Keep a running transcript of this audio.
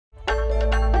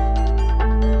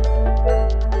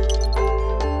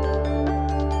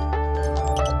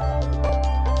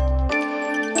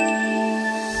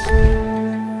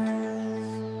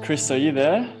Chris, are you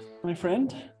there, my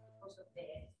friend?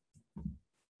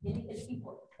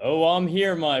 Oh, I'm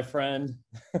here, my friend.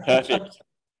 Perfect.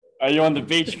 Are you on the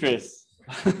beach, Chris?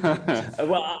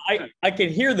 Well, I can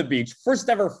hear the beach. First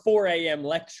ever 4 a.m.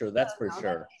 lecture, that's for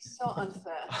sure. That is so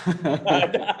unfair.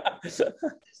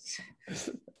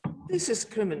 This is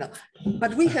criminal.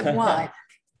 But we have wine,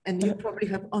 and you probably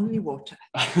have only water.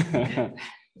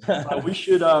 We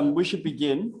should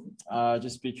begin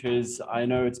just because I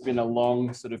know it's been a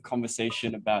long sort of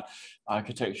conversation about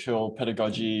architectural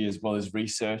pedagogy as well as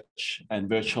research and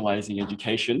virtualizing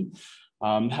education.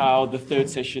 How the third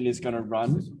session is going to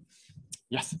run.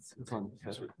 Yes, it's on.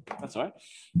 That's all right.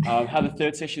 How the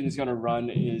third session is going to run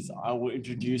is I will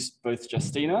introduce both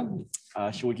Justyna.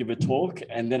 She will give a talk,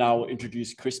 and then I will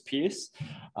introduce Chris Pierce,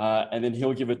 and then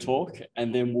he'll give a talk,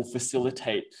 and then we'll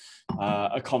facilitate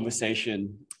a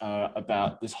conversation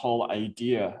about this whole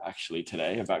idea actually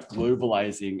today about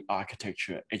globalizing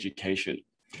architecture education.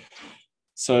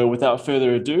 So without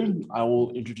further ado, I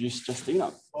will introduce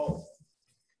Justyna.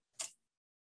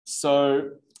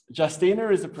 So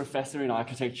Justyna is a professor in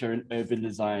architecture and urban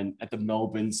design at the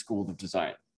Melbourne School of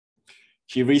Design.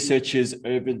 She researches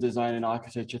urban design and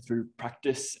architecture through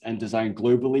practice and design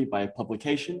globally by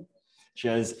publication. She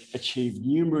has achieved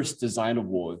numerous design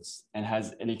awards and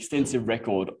has an extensive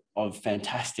record of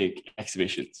fantastic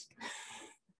exhibitions.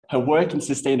 Her work in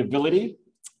sustainability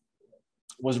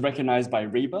was recognized by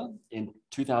RIBA in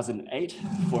 2008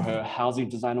 for her Housing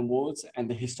Design Awards and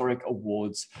the Historic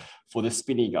Awards for the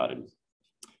Spinney Garden.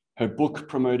 Her book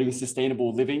promoting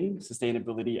sustainable living,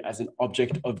 sustainability as an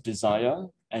object of desire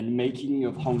and making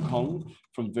of Hong Kong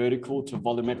from vertical to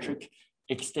volumetric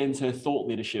extends her thought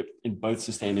leadership in both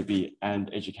sustainability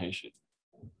and education.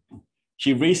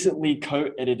 She recently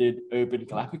co-edited Urban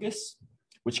Galapagos,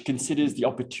 which considers the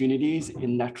opportunities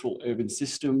in natural urban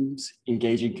systems,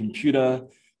 engaging computer,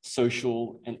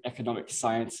 social, and economic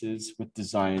sciences with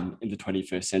design in the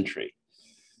 21st century.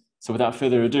 So without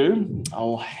further ado,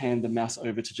 I'll hand the mouse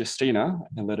over to Justyna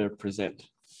and let her present.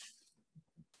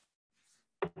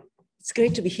 It's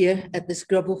great to be here at this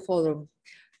global forum.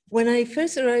 When I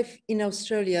first arrived in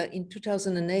Australia in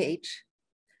 2008,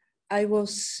 I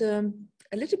was a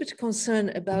little bit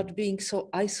concerned about being so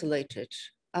isolated.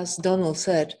 As Donald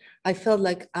said, I felt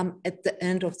like I'm at the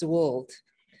end of the world.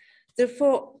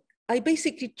 Therefore, I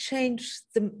basically changed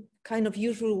the kind of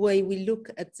usual way we look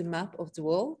at the map of the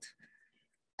world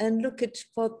and look at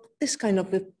for this kind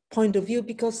of a point of view,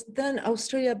 because then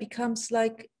Australia becomes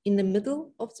like in the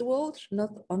middle of the world,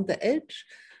 not on the edge,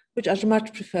 which I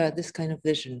much prefer this kind of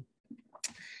vision.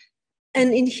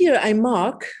 And in here I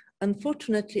mark,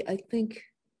 unfortunately, I think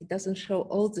it doesn't show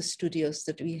all the studios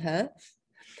that we have.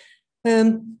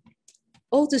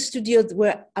 All the studios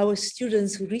where our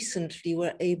students recently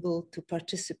were able to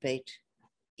participate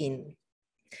in.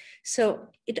 So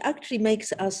it actually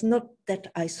makes us not that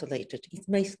isolated. It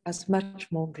makes us much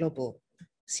more global,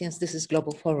 since this is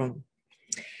Global Forum.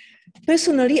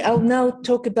 Personally, I'll now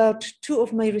talk about two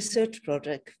of my research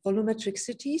projects, volumetric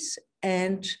cities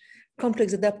and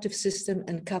complex adaptive system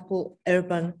and couple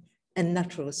urban and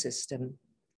natural system.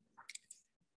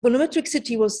 Volumetric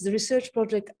city was the research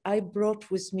project I brought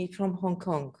with me from Hong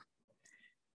Kong.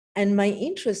 And my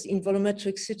interest in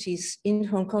volumetric cities in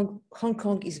Hong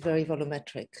Kong is very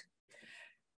volumetric.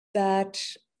 But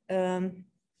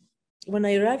when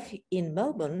I arrived in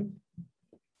Melbourne,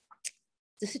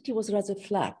 the city was rather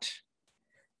flat.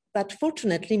 But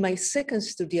fortunately, my second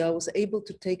studio, I was able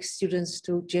to take students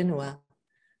to Genoa.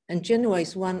 And Genoa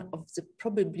is one of the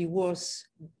probably world's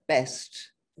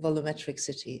best volumetric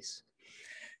cities.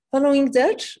 Following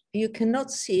that, you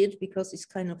cannot see it because it's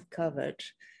kind of covered.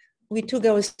 We took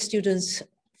our students a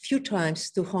few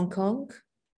times to Hong Kong,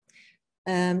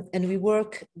 and we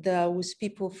work there with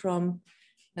people from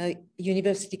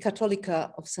University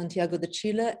Católica of Santiago de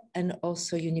Chile and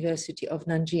also University of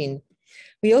Nanjing.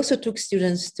 We also took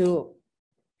students to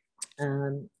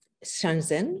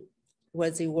Shenzhen,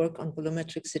 where they work on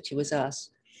volumetric city with us.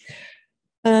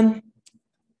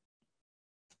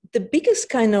 The biggest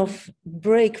kind of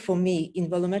break for me in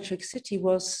volumetric city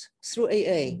was through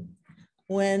AA,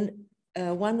 when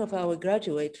one of our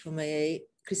graduates from AA,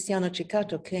 Cristiano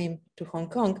Ciccato, came to Hong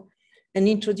Kong and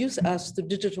introduced us to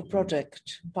digital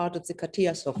project, part of the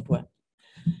CATIA software.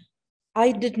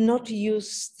 I did not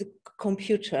use the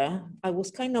computer. I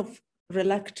was kind of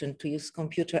reluctant to use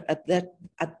computer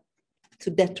to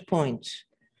that point.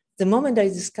 The moment I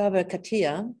discovered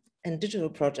CATIA and digital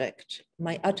project,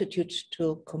 my attitude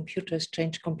to computers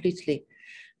changed completely,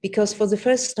 because for the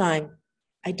first time,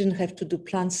 I didn't have to do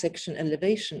plan section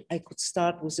elevation. I could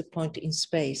start with a point in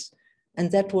space.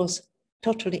 And that was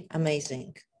totally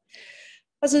amazing.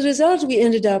 As a result, we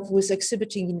ended up with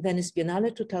exhibiting in Venice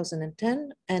Biennale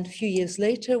 2010, and a few years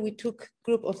later, we took a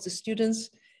group of the students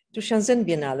to Shenzhen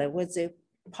Biennale, where they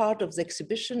part of the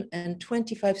exhibition, and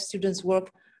 25 students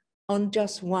work on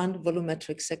just one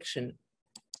volumetric section.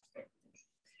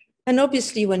 And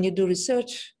obviously, when you do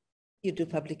research, you do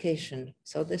publication.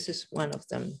 So this is one of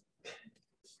them.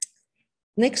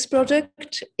 Next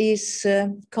project is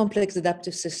complex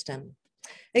adaptive system.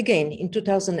 Again, in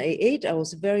 2008, I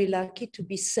was very lucky to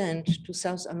be sent to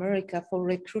South America for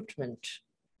recruitment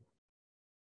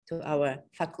to our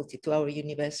faculty, to our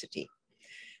university.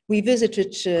 We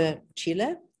visited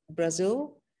Chile,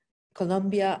 Brazil,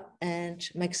 Colombia, and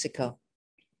Mexico.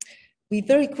 We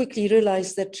very quickly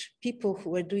realized that people who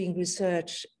were doing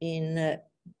research in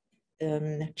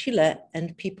Chile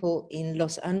and people in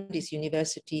Los Andes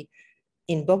University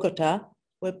in Bogota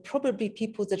were probably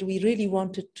people that we really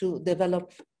wanted to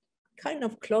develop kind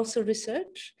of closer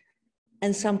research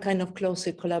and some kind of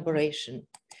closer collaboration.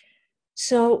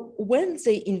 So when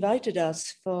they invited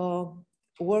us for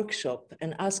a workshop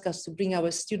and asked us to bring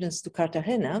our students to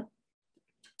Cartagena,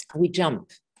 we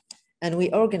jumped and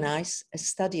we organized a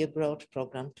study abroad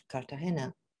program to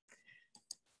Cartagena.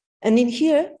 And in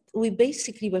here, we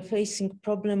basically were facing a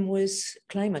problem with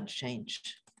climate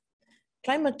change.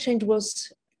 Climate change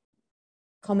was a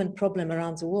common problem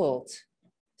around the world.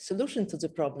 Solution to the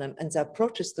problem and the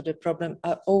approaches to the problem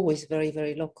are always very,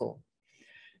 very local.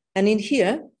 And in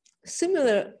here,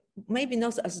 similar, maybe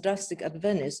not as drastic as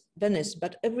Venice,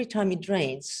 but every time it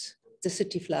rains, the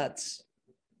city floods.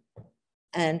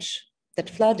 And that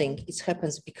flooding, it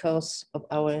happens because of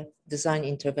our design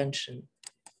intervention.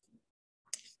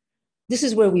 This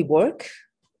is where we work.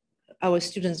 Our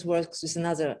students work with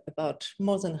about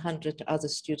more than 100 other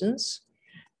students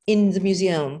in the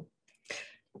museum.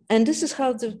 And this is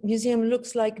how the museum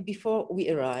looks like before we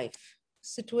arrive.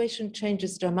 Situation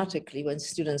changes dramatically when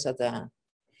students are there.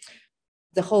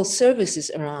 The whole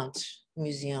services around the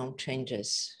museum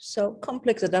changes. So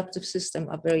complex adaptive systems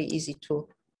are very easy to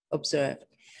observe.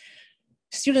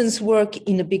 Students work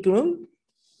in a big room,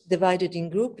 divided in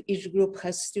group. Each group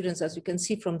has students, as you can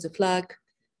see from the flag.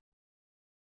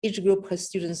 Each group has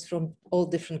students from all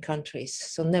different countries.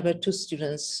 So never two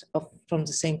students from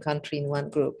the same country in one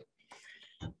group.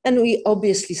 And we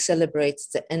obviously celebrate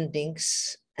the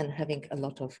endings and having a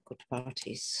lot of good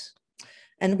parties.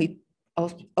 And we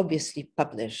obviously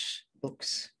publish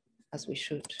books, as we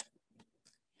should.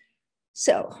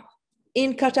 So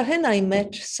in Cartagena, I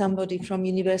met somebody from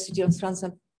University of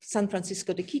San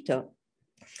Francisco de Quito.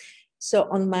 So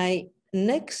on my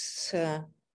next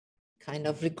kind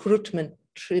of recruitment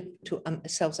trip to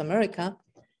South America,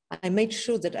 I made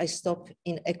sure that I stop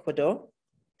in Ecuador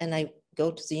and I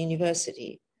go to the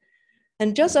university.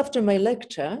 And just after my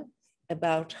lecture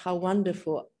about how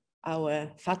wonderful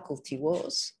our faculty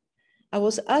was, I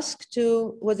was asked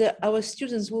whether our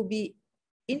students will be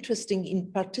interested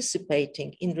in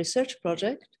participating in research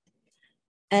project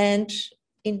and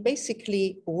in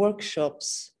basically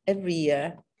workshops every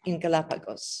year in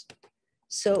Galapagos.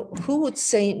 So who would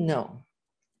say no?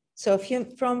 So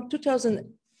from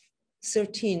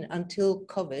 2013 until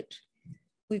COVID,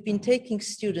 we've been taking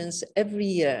students every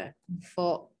year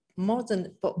for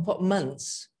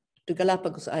months to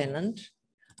Galapagos Island,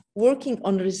 working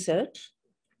on research.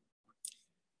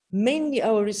 Mainly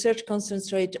our research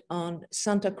concentrates on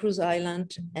Santa Cruz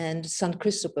Island and San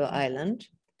Cristobal Island,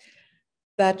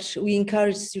 but we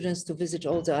encourage students to visit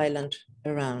all the island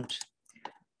around.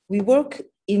 We work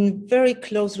in very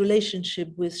close relationship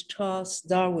with Charles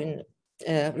Darwin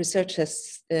Research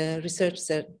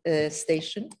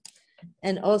Station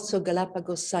and also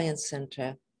Galapagos Science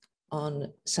Center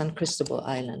on San Cristobal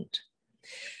Island.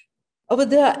 Over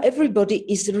there, everybody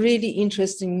is really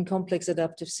interested in complex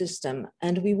adaptive system,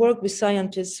 and we work with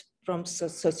scientists from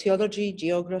sociology,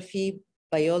 geography,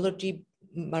 biology,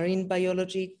 marine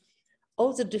biology,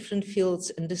 all the different fields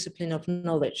and discipline of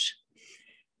knowledge.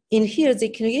 In here, they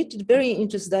created very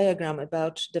interesting diagram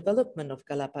about development of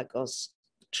Galapagos,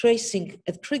 tracing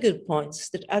trigger points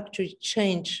that actually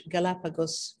change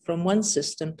Galapagos from one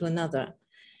system to another.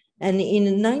 And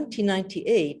in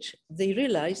 1998, they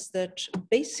realized that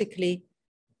basically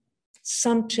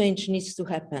some change needs to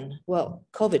happen. Well,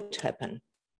 COVID happened.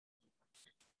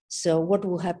 So what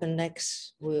will happen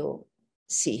next, we'll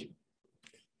see.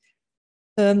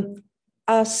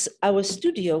 As our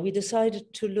studio, we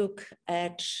decided to look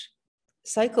at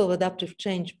cycle of adaptive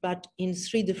change, but in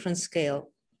 3 different scales: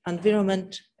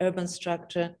 environment, urban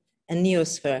structure, and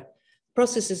neosphere,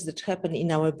 processes that happen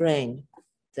in our brain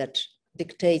that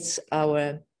dictates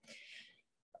our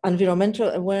environmental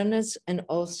awareness and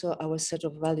also our set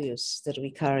of values that we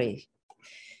carry.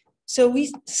 So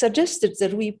we suggested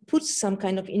that we put some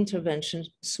kind of intervention,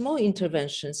 small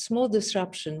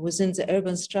disruption within the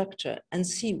urban structure and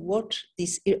see what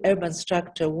this urban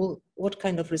structure will, what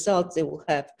kind of results they will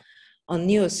have on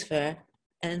noosphere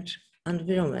and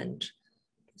environment.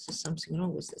 There's something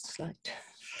wrong with that slide.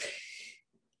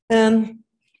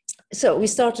 So we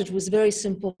started with very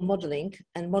simple modeling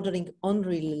and modeling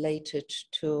only related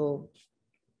to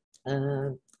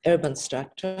urban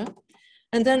structure.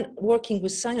 And then working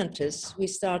with scientists, we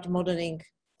start modeling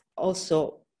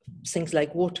also things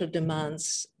like water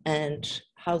demands and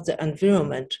how the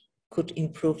environment could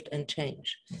improve and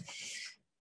change.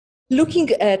 Looking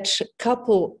at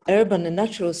couple urban and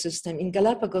natural system in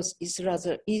Galapagos is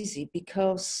rather easy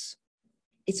because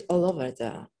it's all over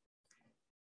there.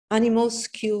 Animals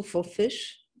queue for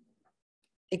fish,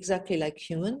 exactly like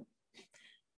human.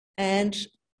 And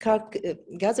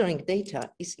gathering data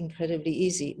is incredibly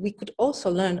easy. We could also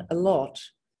learn a lot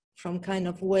from kind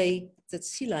of way that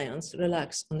sea lions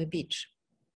relax on the beach.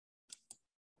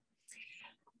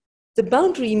 The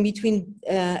boundary between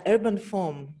urban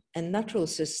form and natural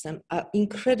system are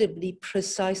incredibly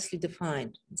precisely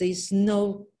defined. There is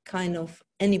no kind of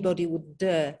anybody would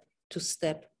dare to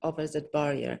step over that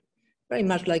barrier, very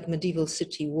much like medieval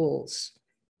city walls.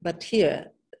 But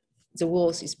here, the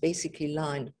walls is basically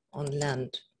lined on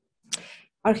land.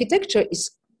 Architecture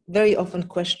is very often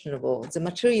questionable. The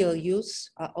material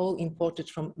use are all imported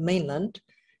from mainland,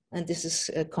 and this is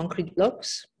concrete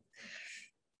blocks.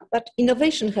 But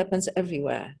innovation happens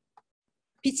everywhere.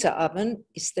 Pizza oven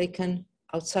is taken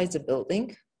outside the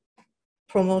building,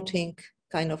 promoting,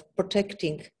 kind of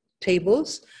protecting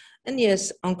tables, and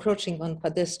yes, encroaching on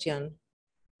pedestrian,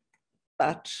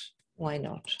 but why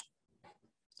not?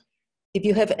 If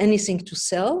you have anything to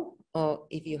sell, or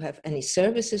if you have any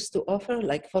services to offer,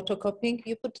 like photocopying,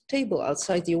 you put a table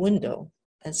outside your window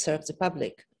and serve the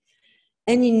public.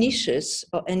 Any niches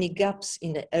or any gaps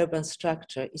in the urban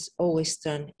structure is always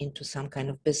turned into some kind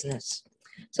of business.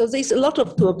 So there's a lot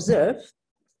to observe,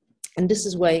 and this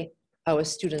is why our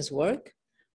students work.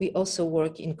 We also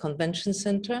work in convention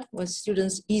center, where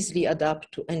students easily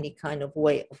adapt to any kind of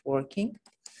way of working.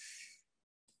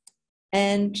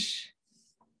 And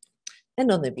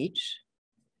on the beach,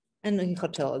 and in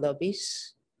hotel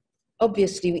lobbies.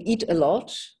 Obviously, we eat a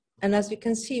lot. And as you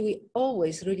can see, we're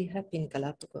always really happy in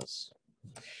Galapagos.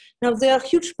 Now, there are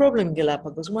huge problems in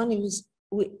Galapagos. One is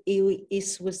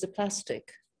with the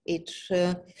plastic.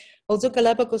 Although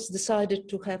Galapagos decided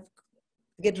to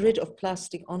get rid of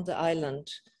plastic on the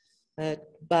island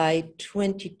by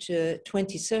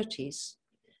 2030s,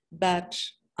 but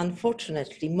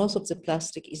unfortunately, most of the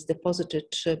plastic is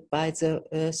deposited by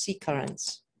the sea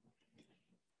currents.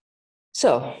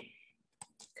 So,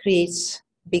 creates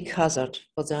big hazard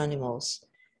for the animals.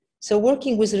 So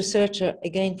working with researcher,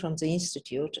 again from the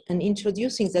Institute, and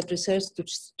introducing that research to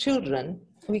children,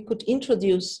 we could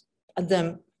introduce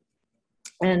them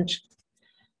and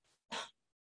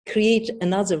create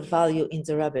another value in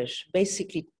the rubbish,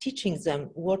 basically teaching them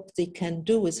what they can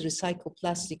do with recycled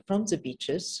plastic from the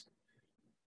beaches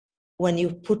when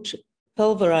you put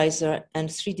pulverizer and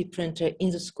 3D printer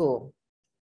in the school.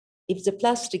 If the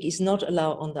plastic is not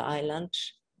allowed on the island,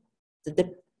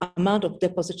 the amount of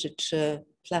deposited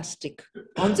plastic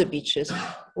on the beaches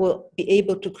will be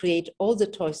able to create all the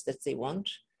toys that they want.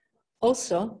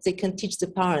 Also, they can teach the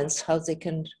parents how they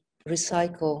can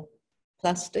recycle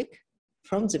plastic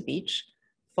from the beach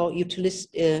for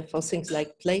things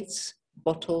like plates,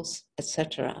 bottles,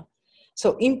 etc.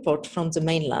 So import from the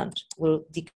mainland will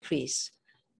decrease.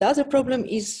 The other problem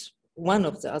is, one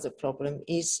of the other problems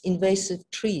is invasive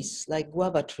trees like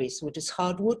guava trees, which is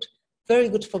hardwood, very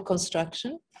good for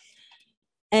construction.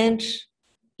 And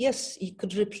yes, you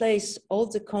could replace all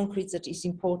the concrete that is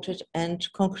imported and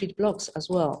concrete blocks as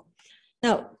well.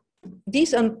 Now,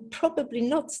 these are probably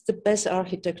not the best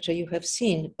architecture you have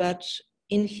seen, but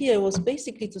in here was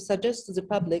basically to suggest to the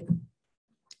public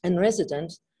and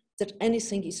residents that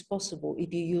anything is possible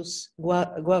if you use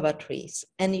guava trees,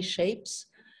 any shapes.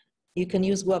 You can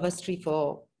use guava tree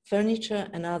for furniture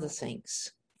and other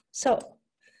things. So,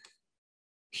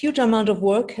 huge amount of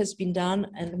work has been done,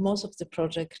 and most of the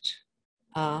projects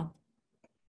are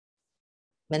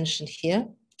mentioned here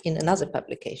in another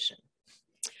publication.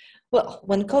 Well,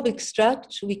 when COVID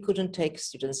struck, we couldn't take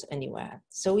students anywhere.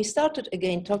 So we started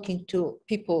again talking to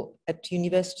people at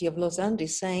University of Los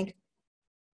Angeles saying,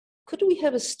 could we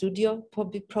have a studio,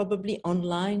 probably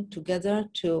online together,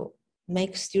 to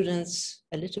make students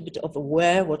a little bit of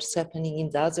aware what's happening in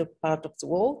the other part of the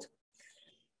world?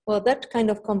 Well, that kind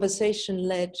of conversation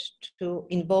led to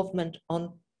involvement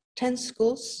on 10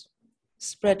 schools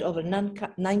spread over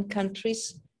 9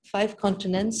 countries, 5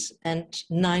 continents and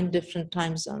 9 different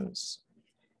time zones.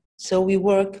 So we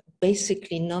work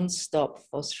basically non-stop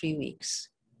for 3 weeks,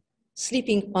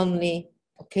 sleeping only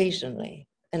occasionally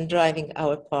and driving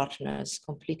our partners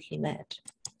completely mad.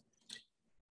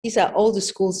 These are all the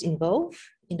schools involved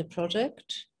in the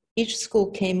project. Each school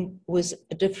came with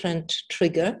a different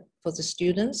trigger for the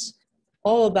students.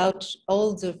 All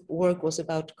the work was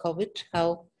about COVID,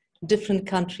 how different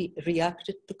countries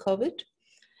reacted to COVID.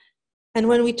 And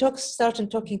when we started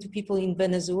talking to people in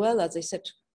Venezuela, they said,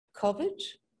 COVID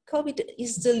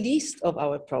is the least of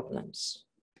our problems.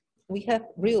 We have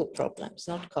real problems,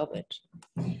 not COVID.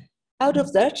 Out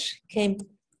of that came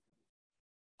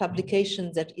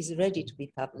publication that is ready to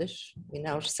be published. We're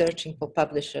now searching for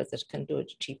publishers that can do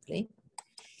it cheaply.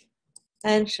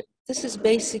 And this is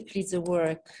basically the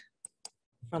work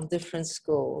from different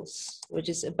schools, which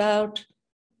is about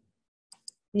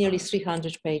nearly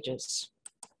 300 pages.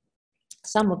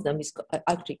 Some of them is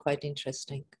actually quite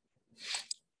interesting.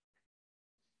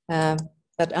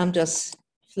 But I'm just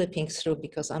flipping through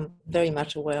because I'm very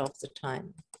much aware of the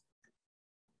time.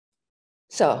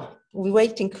 So we're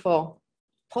waiting for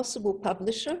possible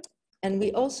publisher, and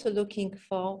we're also looking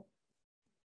for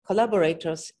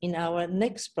collaborators in our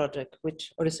next project,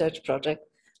 research project,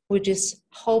 which is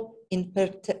hope in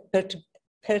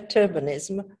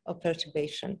perturbanism or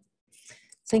perturbation.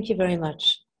 Thank you very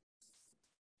much.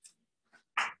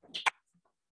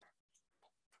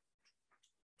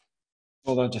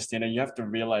 Well done, Justyna. You have to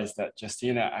realize that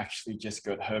Justyna actually just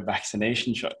got her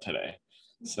vaccination shot today.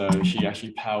 So she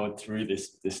actually powered through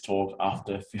this talk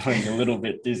after feeling a little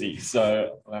bit dizzy.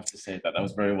 So I have to say that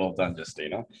was very well done,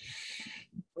 Justyna.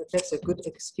 Well, that's a good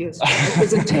excuse for the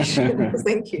presentation.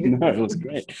 Thank you. No, it was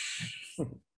great.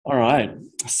 All right.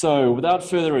 So without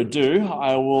further ado,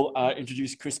 I will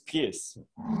introduce Chris Pearce.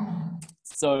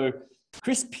 So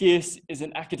Chris Pearce is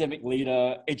an academic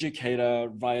leader, educator,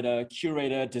 writer,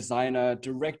 curator, designer,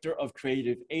 director of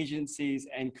creative agencies,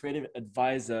 and creative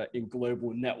advisor in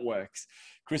global networks.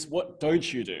 Chris, what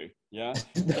don't you do? Yeah,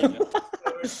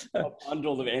 a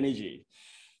bundle of energy.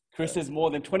 Chris has more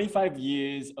than 25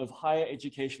 years of higher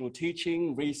educational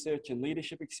teaching, research, and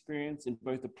leadership experience in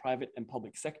both the private and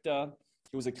public sector.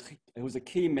 He was a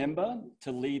key member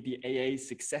to lead the AA's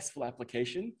successful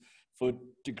application for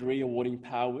degree awarding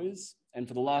powers. And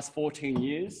for the last 14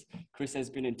 years, Chris has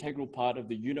been an integral part of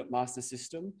the unit master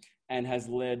system and has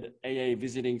led AA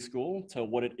Visiting School to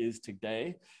what it is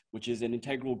today, which is an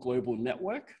integral global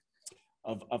network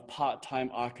of a part-time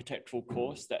architectural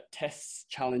course that tests,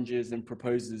 challenges, and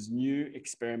proposes new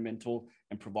experimental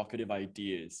and provocative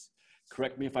ideas.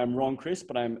 Correct me if I'm wrong, Chris,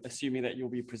 but I'm assuming that you'll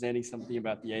be presenting something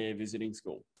about the AA Visiting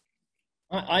School.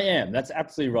 I am. That's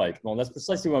absolutely right. Well, that's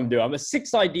precisely what I'm doing. I'm a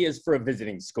 6 ideas for a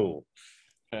visiting school.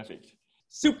 Perfect.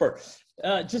 Super.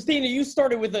 Justyna, you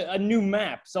started with a new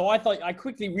map. So I thought I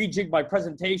quickly rejigged my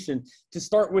presentation to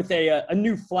start with a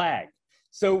new flag.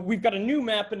 So we've got a new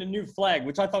map and a new flag,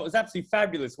 which I thought was absolutely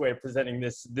fabulous way of presenting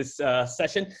this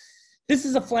session. This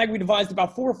is a flag we devised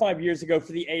about 4 or 5 years ago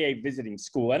for the AA Visiting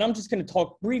School. And I'm just going to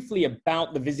talk briefly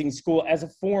about the Visiting School as a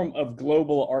form of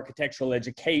global architectural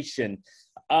education.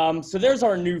 So there's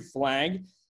our new flag.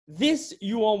 This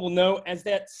you all will know as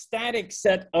that static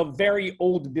set of very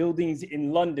old buildings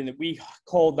in London that we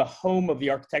call the home of the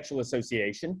Architectural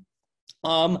Association.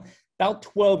 About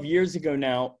 12 years ago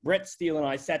now, Brett Steele and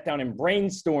I sat down and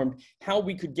brainstormed how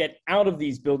we could get out of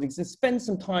these buildings and spend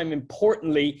some time,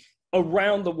 importantly,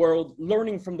 around the world,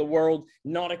 learning from the world,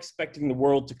 not expecting the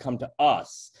world to come to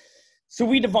us. So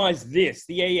we devised this,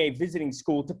 the AA Visiting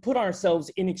School, to put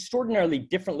ourselves in extraordinarily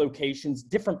different locations,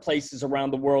 different places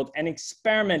around the world, and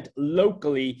experiment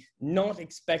locally, not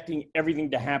expecting everything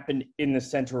to happen in the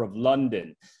center of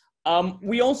London.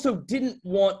 We also didn't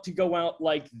want to go out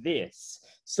like this.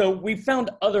 So we found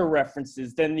other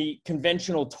references than the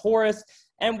conventional tourist,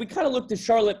 and we kind of looked at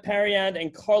Charlotte Perriand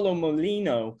and Carlo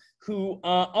Molino, who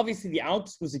obviously the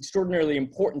Alps was extraordinarily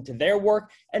important to their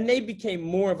work, and they became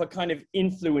more of a kind of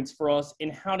influence for us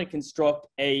in how to construct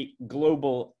a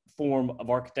global form of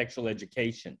architectural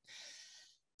education.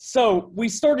 So we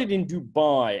started in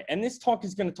Dubai, and this talk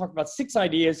is going to talk about 6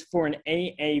 ideas for an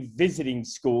AA visiting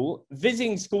school.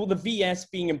 Visiting school, the VS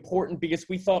being important because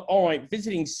we thought, all right,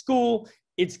 visiting school,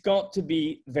 it's got to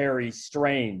be very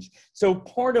strange. So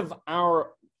part of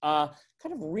our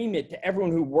kind of remit to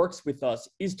everyone who works with us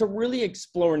is to really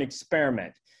explore and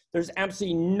experiment. There's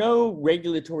absolutely no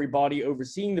regulatory body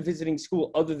overseeing the visiting school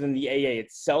other than the AA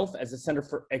itself as a center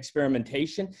for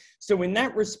experimentation. So in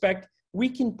that respect, we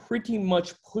can pretty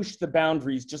much push the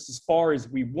boundaries just as far as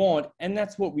we want, and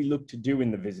that's what we look to do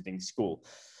in the visiting school.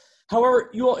 However,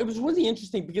 you all, it was really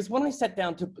interesting because when I sat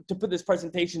down to put this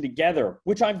presentation together,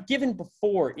 which I've given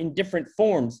before in different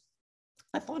forms,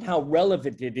 I thought how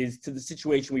relevant it is to the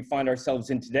situation we find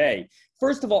ourselves in today.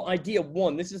 First of all, idea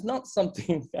one, this is not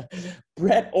something that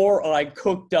Brett or I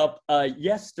cooked up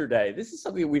yesterday. This is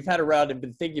something we've had around and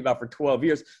been thinking about for 12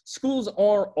 years. Schools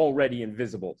are already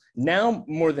invisible, now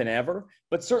more than ever,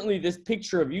 but certainly this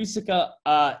picture of Justyna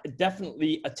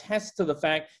definitely attests to the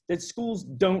fact that schools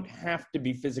don't have to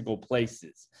be physical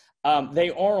places. They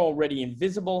are already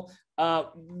invisible.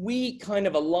 We kind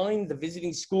of aligned the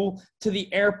visiting school to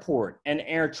the airport and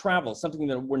air travel, something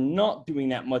that we're not doing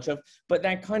that much of, but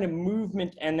that kind of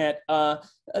movement and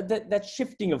that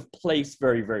shifting of place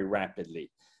very, very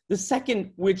rapidly. The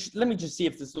second, which let me just see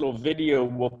if this little video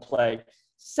will play.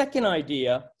 Second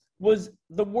idea was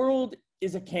the world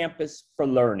is a campus for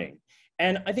learning.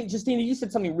 And I think, Justyna, you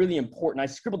said something really important. I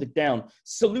scribbled it down.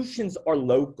 Solutions are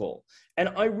local. And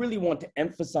I really want to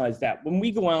emphasize that. When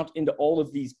we go out into all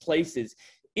of these places,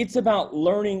 it's about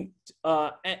learning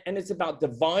and it's about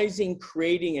devising,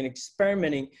 creating, and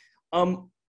experimenting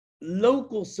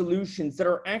local solutions that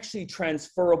are actually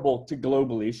transferable to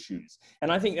global issues.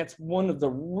 And I think that's one of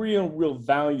the real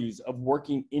values of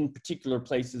working in particular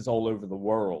places all over the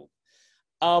world.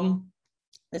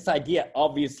 This idea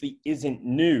obviously isn't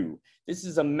new. This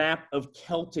is a map of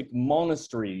Celtic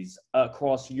monasteries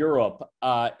across Europe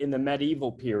in the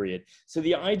medieval period. So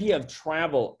the idea of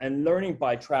travel and learning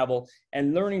by travel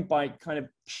and learning by kind of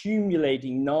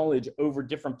accumulating knowledge over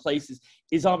different places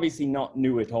is obviously not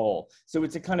new at all. So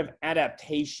it's a kind of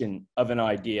adaptation of an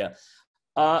idea.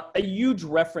 A huge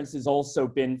reference has also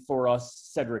been for us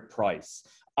Cedric Price.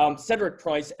 Cedric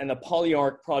Price and the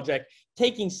Polyarch project,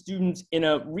 taking students in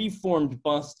a reformed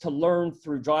bus to learn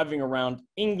through driving around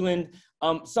England,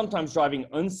 sometimes driving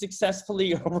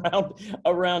unsuccessfully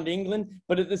around England,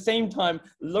 but at the same time,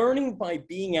 learning by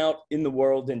being out in the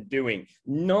world and doing,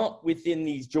 not within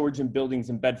these Georgian buildings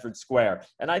in Bedford Square.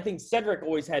 And I think Cedric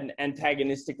always had an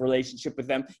antagonistic relationship with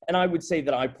them, and I would say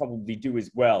that I probably do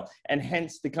as well, and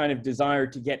hence the kind of desire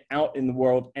to get out in the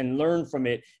world and learn from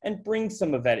it and bring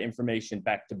some of that information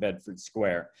back to Bedford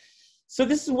Square. So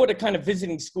this is what a kind of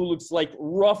visiting school looks like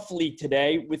roughly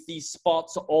today with these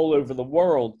spots all over the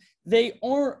world. They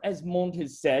are, as Mond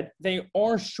has said, they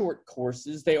are short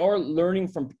courses. They are learning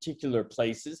from particular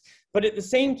places. But at the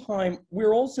same time,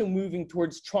 we're also moving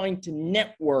towards trying to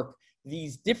network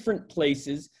these different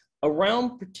places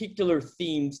around particular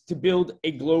themes to build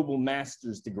a global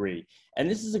master's degree. And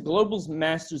this is a global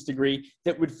master's degree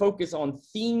that would focus on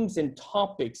themes and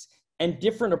topics and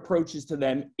different approaches to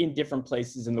them in different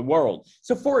places in the world.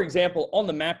 So for example, on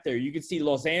the map there, you can see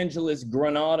Los Angeles,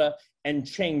 Granada, and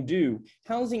Chengdu.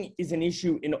 Housing is an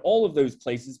issue in all of those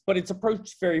places, but it's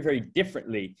approached very, very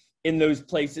differently in those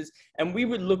places. And we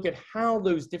would look at how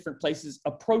those different places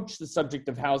approach the subject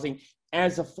of housing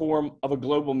as a form of a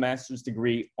global master's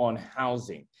degree on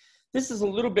housing. This is a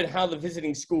little bit how the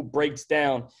visiting school breaks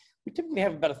down. We typically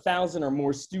have about 1,000 or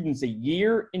more students a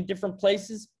year in different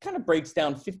places. Kind of breaks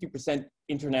down 50%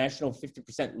 international,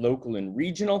 50% local and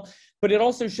regional, but it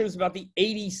also shows about the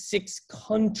 86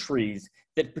 countries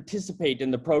that participate in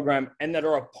the program and that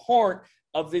are a part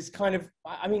of this kind of,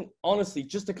 I mean, honestly,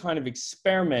 just a kind of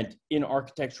experiment in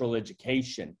architectural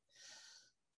education.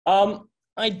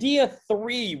 Idea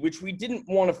 3, which we didn't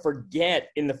want to forget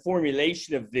in the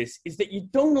formulation of this, is that you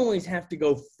don't always have to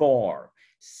go far.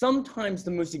 Sometimes the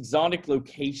most exotic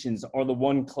locations are the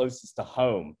one closest to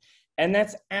home. And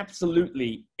that's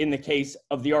absolutely in the case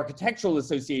of the Architectural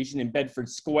Association in Bedford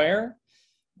Square,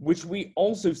 which we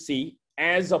also see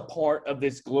as a part of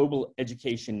this global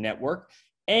education network.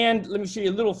 And let me show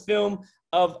you a little film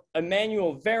of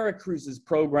Emmanuel Veracruz's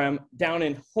program down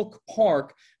in Hook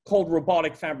Park called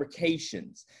Robotic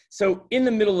Fabrications. So in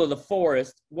the middle of the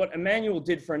forest, what Emmanuel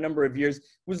did for a number of years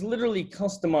was literally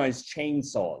customize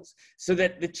chainsaws, so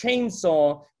that the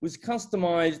chainsaw was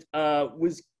customized,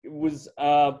 was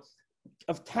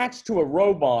attached to a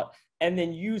robot and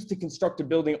then used to construct a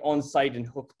building on site in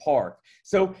Hook Park.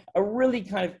 So a really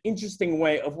kind of interesting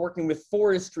way of working with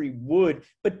forestry wood,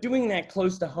 but doing that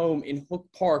close to home in Hook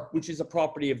Park, which is a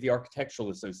property of the Architectural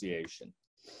Association.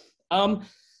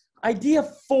 Idea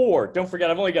 4, don't forget,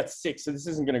 I've only got 6, so this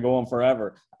isn't gonna go on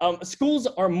forever. Schools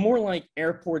are more like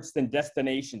airports than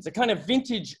destinations, a kind of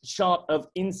vintage shot of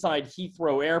inside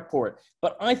Heathrow Airport,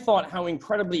 but I thought how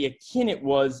incredibly akin it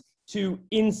was to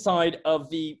inside of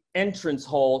the entrance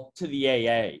hall to the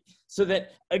AA. So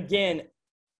that, again,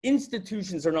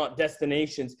 institutions are not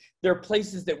destinations. They're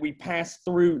places that we pass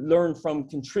through, learn from,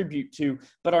 contribute to,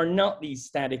 but are not these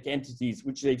static entities,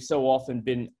 which they've so often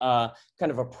been kind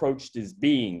of approached as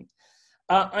being.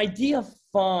 Idea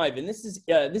 5, and this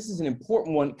is an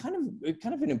important one, kind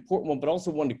of an important one, but also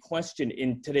one to question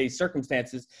in today's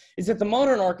circumstances, is that the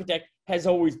modern architect has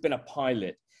always been a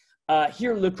pilot.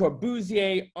 Here, Le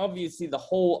Corbusier, obviously the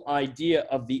whole idea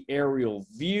of the aerial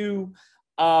view.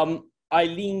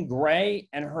 Eileen Gray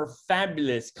and her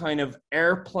fabulous kind of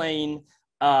airplane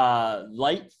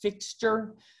light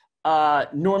fixture.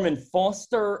 Norman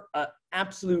Foster,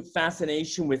 absolute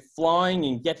fascination with flying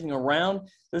and getting around.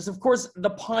 There's, of course,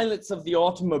 the pilots of the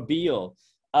automobile,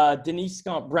 Denise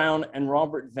Scott Brown and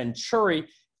Robert Venturi,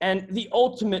 and the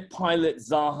ultimate pilot,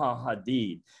 Zaha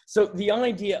Hadid. So the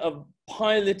idea of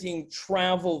piloting,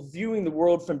 travel, viewing the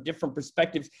world from different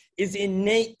perspectives is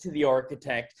innate to the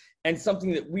architect and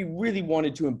something that we really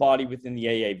wanted to embody within the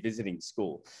AA visiting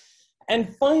school.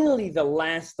 And finally, the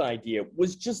last idea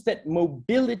was just that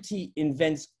mobility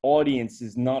invents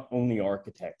audiences, not only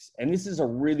architects. And this is a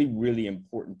really, really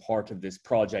important part of this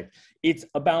project. It's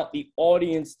about the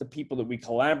audience, the people that we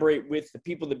collaborate with, the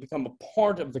people that become a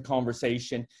part of the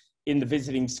conversation in the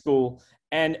visiting school.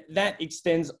 And that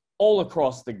extends all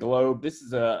across the globe. This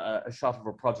is a shot of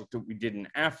a project that we did in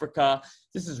Africa.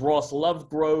 This is Ross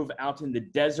Lovegrove out in the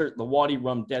desert, the Wadi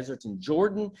Rum Desert in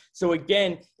Jordan. So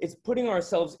again, it's putting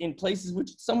ourselves in places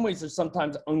which in some ways are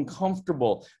sometimes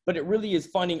uncomfortable, but it really is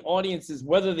finding audiences,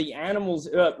 whether the animals,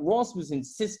 Ross was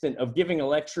insistent of giving a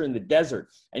lecture in the desert,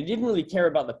 and he didn't really care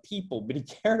about the people, but he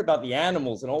cared about the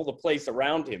animals and all the place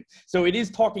around him. So it is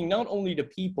talking not only to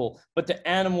people, but to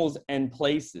animals and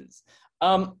places.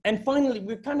 And finally,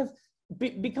 we're kind of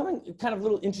becoming kind of a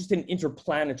little interested in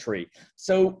interplanetary.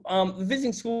 So the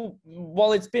visiting school,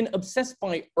 while it's been obsessed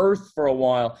by Earth for a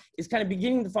while, is kind of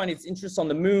beginning to find its interest on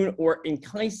the moon, or in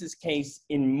Kais's case,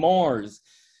 in Mars,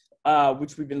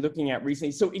 which we've been looking at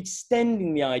recently. So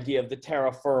extending the idea of the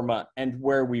terra firma and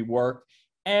where we work.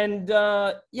 And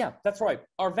yeah, that's right.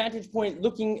 Our vantage point,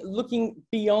 looking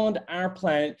beyond our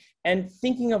planet and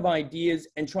thinking of ideas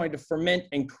and trying to ferment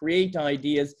and create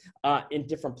ideas in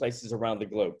different places around the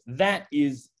globe. That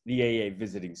is the AA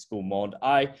visiting school, Mond.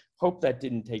 I hope that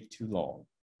didn't take too long.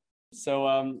 So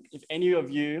if any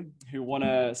of you who want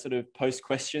to sort of post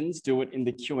questions, do it in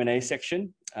the Q&A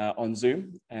section on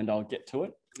Zoom, and I'll get to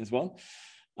it as well.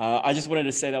 I just wanted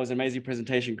to say that was an amazing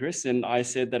presentation, Chris, and I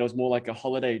said that it was more like a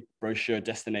holiday brochure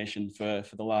destination for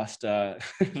the last for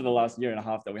the last year and a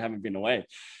half that we haven't been away,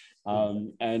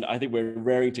 and I think we're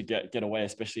raring to get away,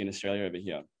 especially in Australia over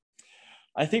here.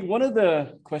 I think one of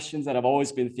the questions that I've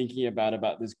always been thinking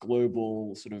about this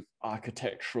global sort of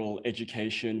architectural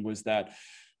education was that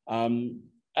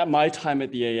at my time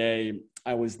at the AA,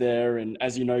 I was there, and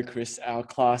as you know, Chris, our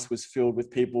class was filled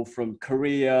with people from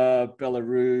Korea,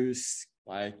 Belarus,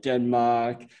 like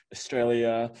Denmark,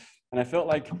 Australia. And I felt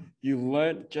like you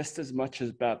learned just as much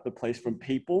about the place from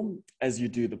people as you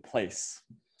do the place.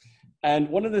 And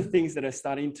one of the things that are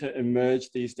starting to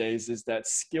emerge these days is that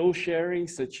skill sharing,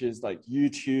 such as like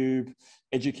YouTube,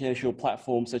 educational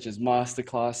platforms such as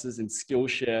masterclasses and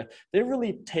Skillshare, they're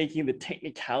really taking the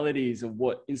technicalities of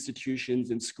what institutions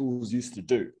and schools used to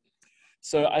do.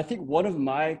 So I think one of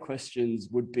my questions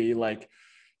would be like,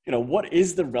 you know, what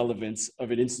is the relevance of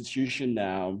an institution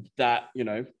now that, you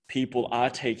know, people are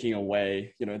taking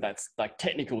away, you know, that's like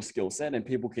technical skill set and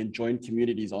people can join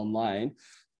communities online?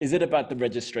 Is it about the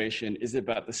registration? Is it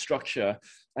about the structure?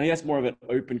 I think that's more of an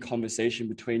open conversation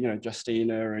between, you know,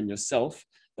 Justyna and yourself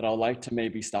that I'd like to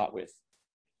maybe start with.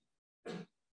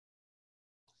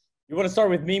 You want to start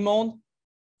with me, Mond?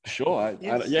 Sure.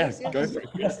 Yes, go for it.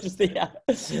 Yes,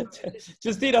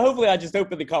 Justyna, hopefully I just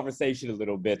opened the conversation a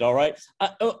little bit, all right?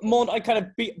 Mond, I kind of,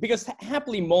 because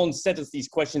happily Mond sent us these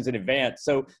questions in advance,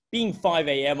 so being 5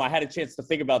 a.m., I had a chance to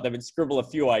think about them and scribble a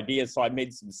few ideas, so I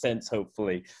made some sense,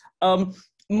 hopefully.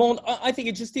 Mond, I think,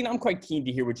 Justyna, I'm quite keen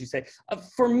to hear what you say.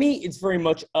 For me, it's very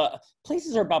much,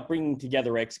 places are about bringing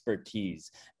together expertise.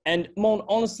 And Mond,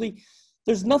 honestly,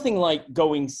 there's nothing like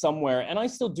going somewhere, and I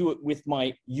still do it with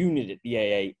my unit at the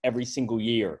AA every single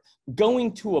year,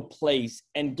 going to a place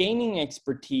and gaining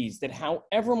expertise that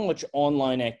however much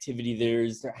online activity there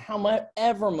is,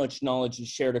 however much knowledge is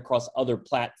shared across other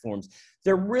platforms,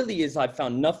 there really is, I've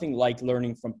found, nothing like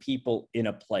learning from people in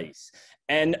a place.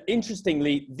 And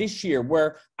interestingly, this year,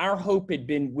 where our hope had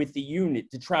been with the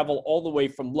unit to travel all the way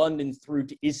from London through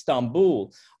to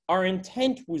Istanbul, our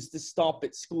intent was to stop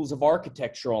at schools of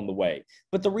architecture on the way.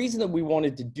 But the reason that we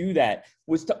wanted to do that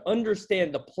was to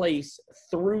understand the place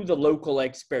through the local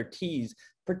expertise,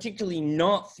 particularly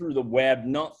not through the web,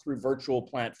 not through virtual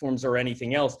platforms or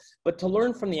anything else, but to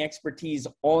learn from the expertise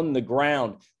on the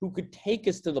ground who could take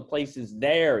us to the places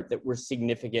there that were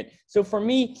significant. So for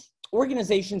me,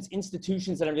 organizations,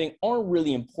 institutions, and everything are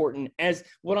really important as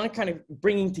what I'm kind of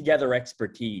bringing together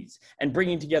expertise and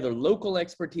bringing together local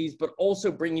expertise, but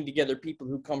also bringing together people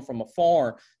who come from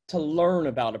afar to learn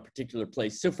about a particular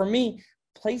place. So for me,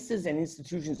 places and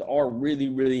institutions are really,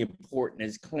 really important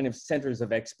as kind of centers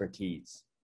of expertise.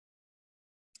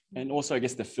 And also, I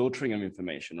guess, the filtering of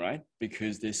information, right?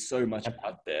 Because there's so much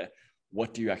out there.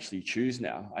 What do you actually choose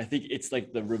now? I think it's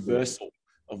like the reversal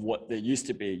of what there used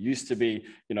to be. Used to be,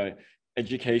 you know,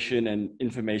 education and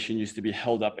information used to be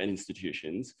held up in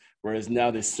institutions, whereas now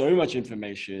there's so much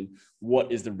information.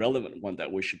 What is the relevant one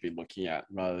that we should be looking at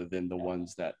rather than the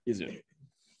ones that isn't?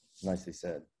 Nicely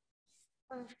said.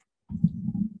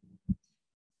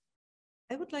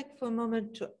 I would like for a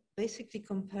moment to basically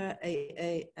compare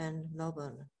AA and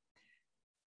Melbourne.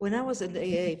 When I was at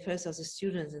AA, first as a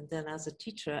student and then as a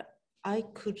teacher, I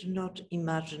could not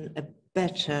imagine a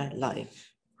better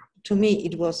life. To me,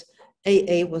 it was,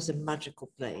 AA was a magical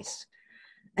place.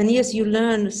 And yes, you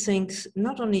learn things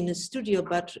not only in a studio,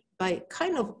 but by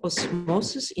kind of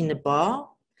osmosis in a bar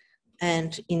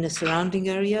and in the surrounding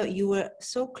area. You were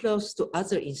so close to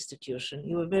other institutions.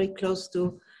 You were very close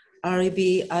to RAB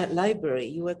library.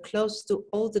 You were close to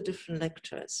all the different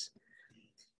lecturers.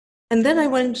 And then I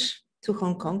went to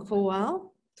Hong Kong for a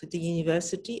while, to the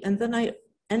university, and then I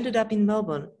ended up in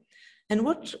Melbourne. And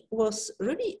what was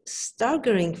really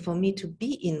staggering for me to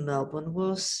be in Melbourne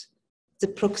was the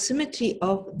proximity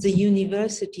of the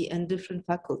university and different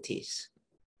faculties.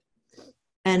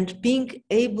 And being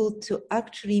able to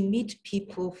actually meet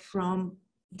people from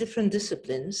different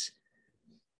disciplines,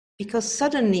 because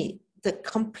suddenly the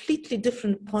completely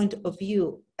different point of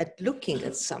view at looking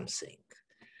at something.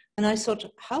 And I thought,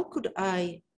 how could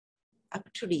I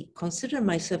actually consider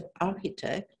myself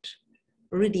architect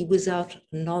really without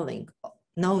knowing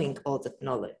all that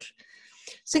knowledge?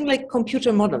 Things like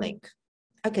computer modeling.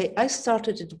 Okay, I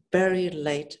started it very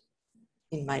late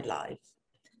in my life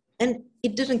and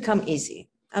it didn't come easy.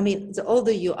 I mean, the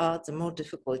older you are, the more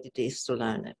difficult it is to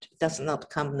learn it. It does not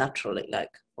come naturally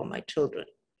like for my children.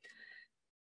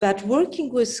 But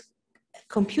working with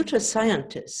computer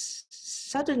scientists,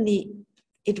 suddenly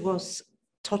it was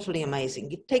totally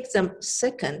amazing. It takes them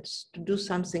seconds to do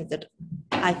something that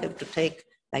I have to take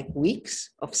like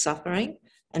weeks of suffering,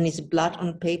 and it's blood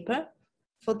on paper.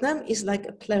 For them, it's like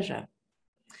a pleasure.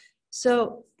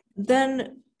 So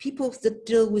then people that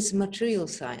deal with material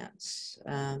science,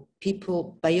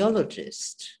 people,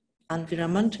 biologists,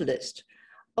 environmentalists,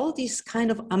 all this kind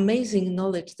of amazing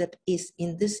knowledge that is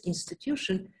in this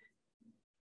institution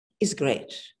is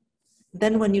great.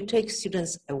 Then when you take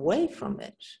students away from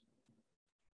it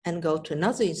and go to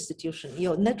another institution,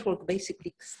 your network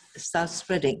basically starts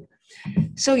spreading.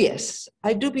 So yes,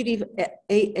 I do believe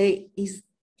AA is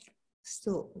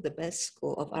still the best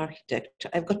school of architecture.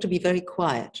 I've got to be very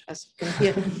quiet. As you can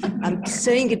hear, I'm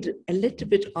saying it a little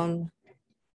bit on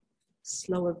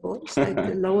slower voice, like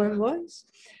the lower voice.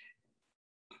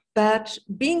 But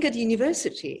being at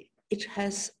university, it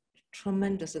has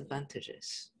tremendous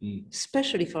advantages,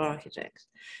 especially for architects.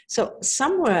 So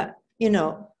somewhere, you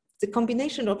know, the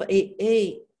combination of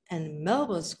AA and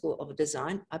Melbourne School of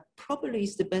Design probably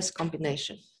is the best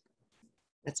combination.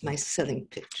 That's my selling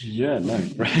pitch. Yeah, no,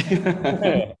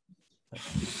 right.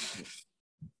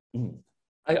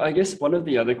 I guess one of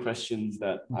the other questions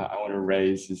that I want to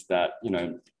raise is that, you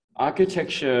know,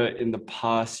 architecture in the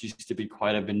past used to be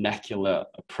quite a vernacular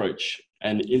approach,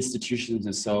 and institutions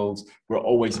themselves were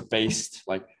always based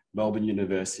like Melbourne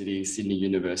University, Sydney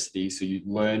University, so you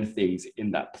learn things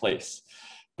in that place.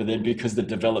 But then because the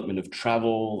development of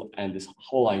travel and this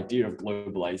whole idea of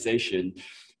globalization,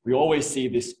 we always see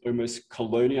this almost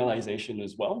colonialization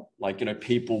as well. Like, you know,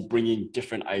 people bringing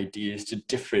different ideas to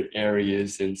different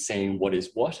areas and saying what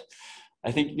is what.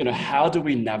 I think, you know, how do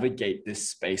we navigate this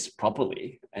space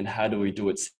properly and how do we do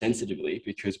it sensitively?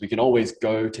 Because we can always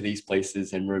go to these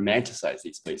places and romanticize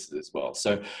these places as well.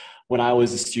 So when I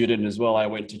was a student as well, I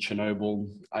went to Chernobyl,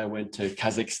 I went to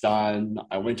Kazakhstan,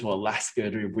 I went to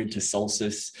Alaska during winter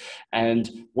solstice.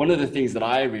 And one of the things that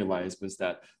I realized was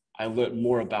that I learned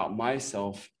more about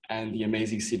myself and the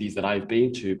amazing cities that I've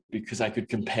been to because I could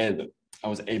compare them. I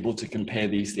was able to compare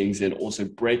these things and also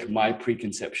break my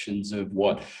preconceptions of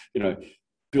what, you know,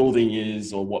 building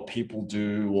is or what people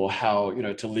do or how, you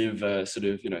know, to live a sort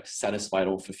of, you know, satisfied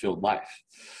or fulfilled life.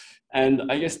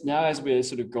 And I guess now as we're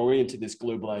sort of going into this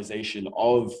globalization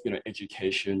of, you know,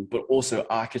 education, but also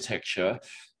architecture,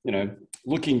 you know,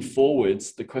 looking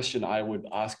forwards, the question I would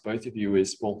ask both of you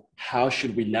is, well, how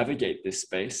should we navigate this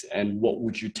space and what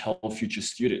would you tell future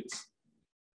students?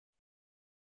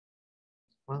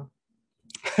 Wow.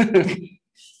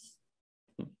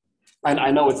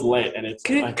 I know it's late, and it's...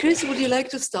 Chris, would you like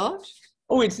to start?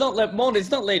 Oh, it's not late, Mond.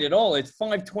 It's not late at all. It's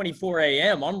 5:24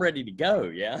 a.m. I'm ready to go.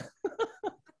 Yeah.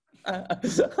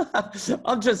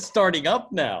 I'm just starting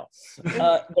up now.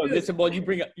 No, listen, well,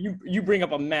 you bring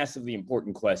up a massively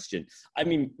important question. I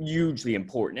mean, hugely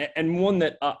important, and one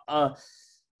that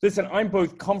listen, I'm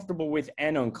both comfortable with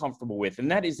and uncomfortable with, and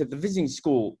that is that the visiting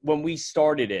school, when we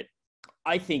started it,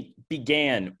 I think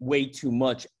began way too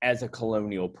much as a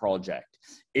colonial project.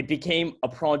 It became a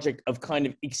project of kind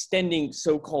of extending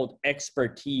so-called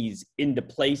expertise into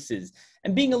places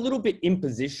and being a little bit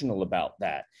impositional about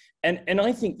that. And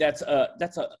I think that's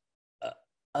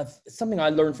something I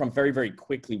learned from very, very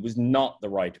quickly was not the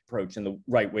right approach and the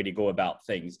right way to go about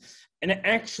things. And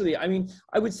actually, I mean,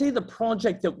 I would say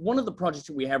one of the projects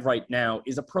that we have right now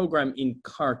is a program in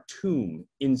Khartoum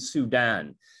in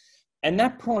Sudan. And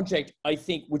that project, I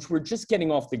think, which we're just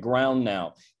getting off the ground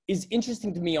now, is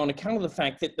interesting to me on account of the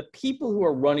fact that the people who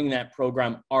are running that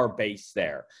program are based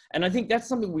there. And I think that's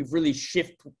something we've really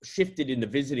shifted in the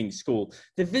visiting school.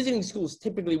 The visiting schools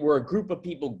typically were a group of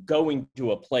people going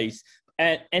to a place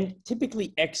and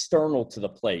typically external to the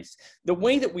place. The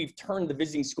way that we've turned the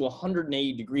visiting school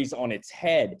 180 degrees on its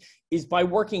head is by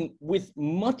working with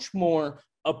much more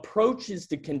approaches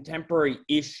to contemporary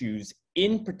issues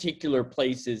in particular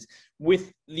places,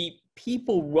 with the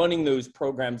people running those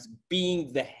programs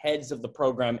being the heads of the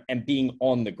program and being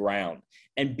on the ground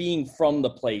and being from the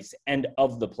place and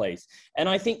of the place. And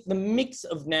I think the mix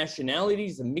of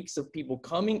nationalities, the mix of people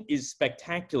coming is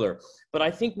spectacular. But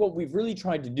I think what we've really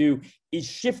tried to do is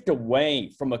shift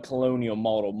away from a colonial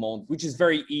model, which is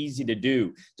very easy to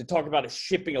do, to talk about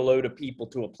shipping a load of people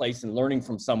to a place and learning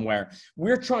from somewhere.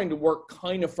 We're trying to work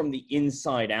kind of from the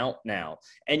inside out now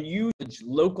and use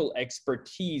local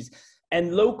expertise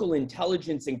and local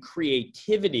intelligence and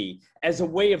creativity as a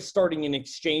way of starting an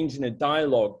exchange and a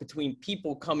dialogue between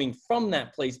people coming from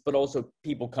that place, but also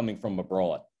people coming from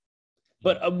abroad.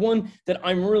 But one that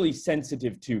I'm really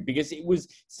sensitive to, because it was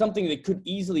something that could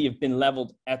easily have been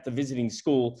leveled at the visiting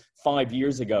school 5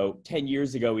 years ago, 10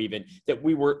 years ago even, that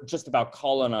we were just about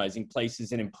colonizing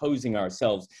places and imposing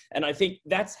ourselves. And I think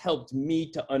that's helped me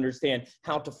to understand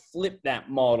how to flip that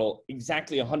model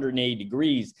exactly 180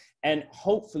 degrees and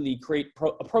hopefully create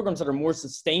programs that are more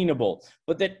sustainable,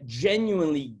 but that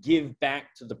genuinely give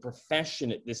back to the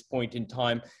profession at this point in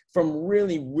time from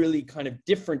really, really kind of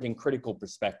different and critical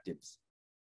perspectives.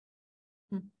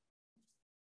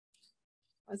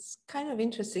 It's kind of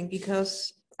interesting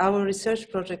because our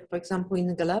research project, for example,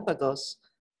 in Galapagos,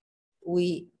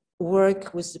 we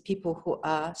work with the people who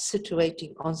are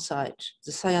situating on site.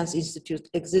 The Science Institute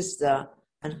exists there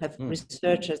and have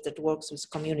researchers that works with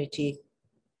community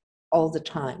all the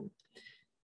time.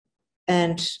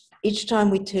 And each time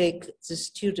we take the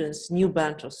students, new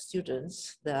batch of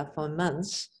students there for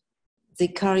months, they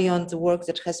carry on the work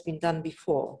that has been done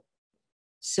before.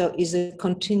 So it's a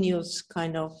continuous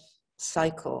kind of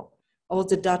cycle. All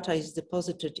the data is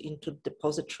deposited into the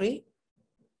depository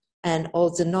and all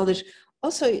the knowledge.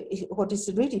 Also, what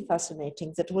is really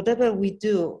fascinating, that whatever we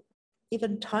do,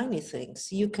 even tiny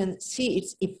things, you can see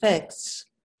its effects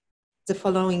the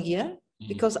following year,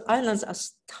 because islands are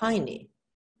tiny.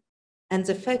 And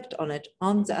the effect on it,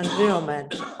 on the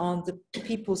environment, on the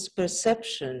people's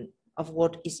perception of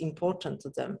what is important to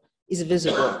them is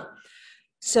visible.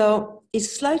 So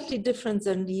it's slightly different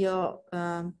than your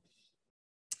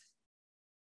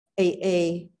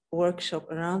AA workshop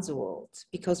around the world,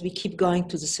 because we keep going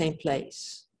to the same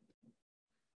place.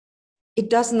 It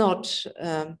does not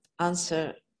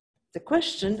answer the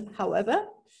question, however,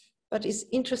 but it's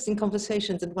interesting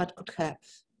conversations and what could have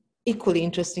equally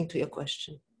interesting to your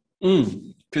question.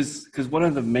 Because one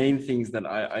of the main things that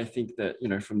I think that, you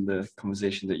know, from the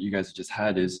conversation that you guys just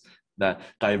had is that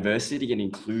diversity and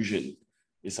inclusion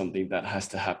is something that has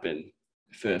to happen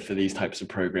for these types of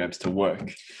programs to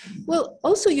work. Well,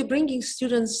 also you're bringing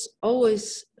students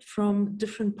always from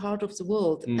different parts of the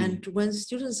world. And when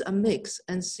students are mixed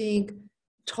and seeing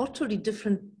totally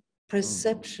different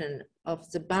perception of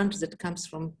the bunch that comes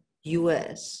from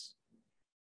US,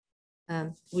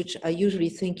 which are usually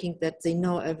thinking that they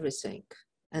know everything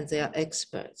and they are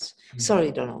experts.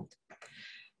 Sorry, Donald.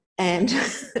 And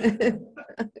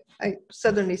I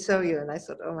suddenly saw you and I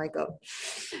thought, oh my God.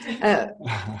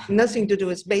 Nothing to do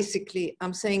with, basically,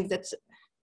 I'm saying that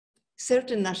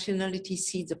certain nationalities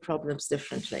see the problems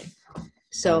differently.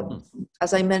 So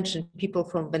as I mentioned, people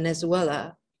from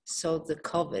Venezuela saw the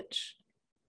COVID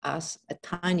as a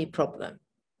tiny problem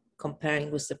comparing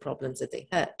with the problems that they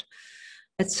had,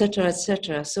 et cetera, et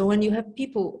cetera. So when you have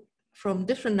people from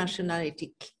different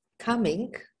nationality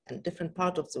coming and different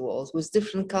part of the world with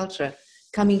different culture,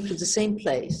 coming to the same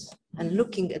place and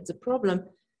looking at the problem,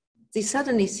 they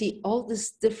suddenly see all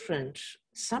these different,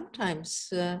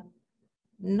 sometimes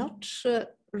not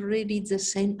really the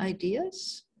same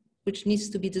ideas, which needs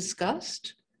to be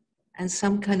discussed, and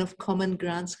some kind of common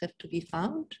grounds have to be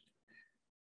found.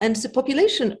 And the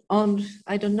population on,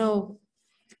 I don't know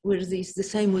whether it's the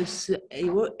same with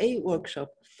a workshop,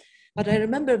 but I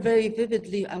remember very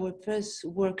vividly our first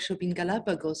workshop in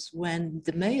Galapagos when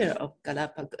the mayor of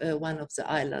Galapagos, one of the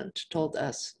islands, told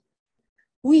us,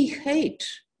 we hate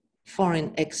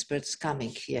foreign experts coming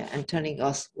here and telling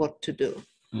us what to do.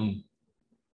 Mm.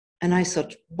 And I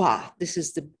thought, wow, this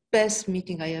is the best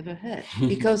meeting I ever had,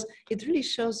 because it really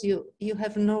shows you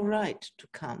have no right to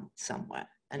come somewhere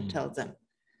and tell them,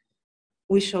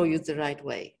 we show you the right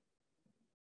way.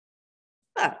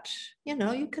 But, you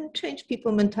know, you can change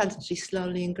people's mentality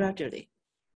slowly and gradually.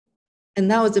 And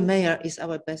now the mayor is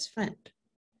our best friend.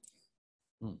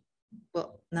 Mm.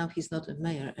 Well, now he's not a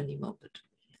mayor anymore, but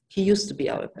he used to be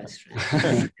our best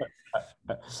friend.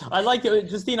 I like it,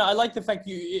 Justyna. I like the fact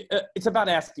it's about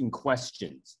asking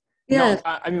questions. Yeah.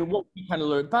 I mean, what we kind of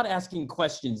learned about asking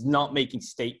questions, not making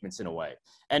statements in a way.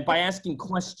 And by asking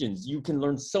questions, you can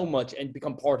learn so much and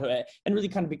become part of it, and really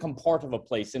kind of become part of a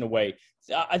place in a way.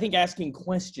 I think asking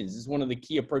questions is one of the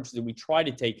key approaches that we try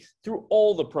to take through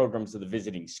all the programs of the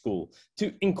visiting school,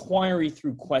 to inquiry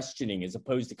through questioning as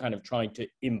opposed to kind of trying to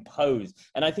impose.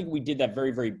 And I think we did that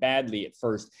very, very badly at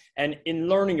first. And in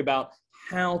learning about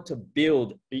how to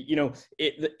build, you know,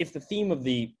 if the theme of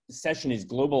the session is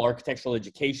global architectural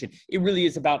education, it really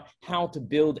is about how to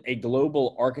build a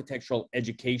global architectural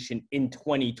education in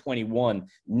 2021,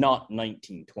 not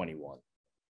 1921.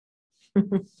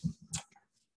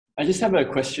 I just have a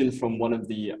question from one of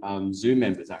the Zoom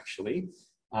members, actually.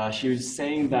 She was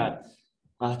saying that,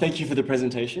 thank you for the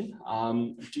presentation.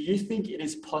 Do you think it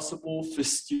is possible for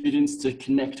students to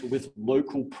connect with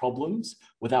local problems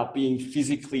without being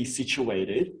physically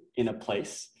situated in a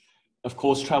place? Of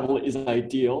course, travel is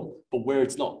ideal, but where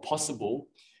it's not possible,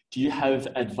 do you have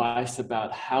advice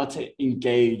about how to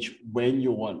engage when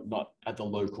you're not at the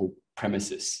local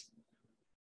premises?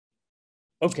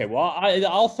 Okay, well,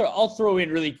 I'll throw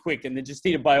in really quick, and then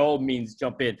Justyna, by all means,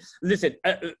 jump in. Listen,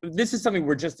 this is something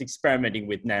we're just experimenting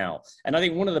with now. And I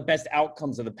think one of the best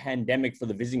outcomes of the pandemic for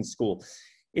the visiting school,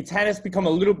 it's had us become a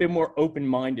little bit more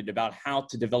open-minded about how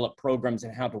to develop programs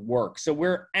and how to work. So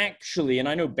we're actually, and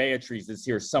I know Beatrice is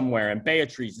here somewhere, and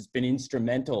Beatrice has been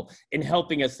instrumental in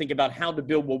helping us think about how to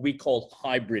build what we call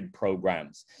hybrid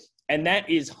programs. And that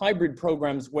is hybrid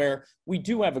programs where we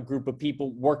do have a group of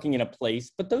people working in a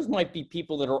place, but those might be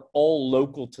people that are all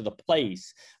local to the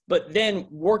place, but then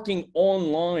working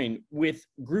online with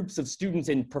groups of students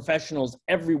and professionals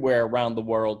everywhere around the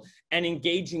world and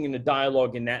engaging in a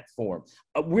dialogue in that form.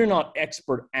 We're not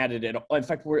expert at it at all. In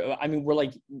fact,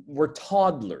 we're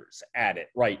toddlers at it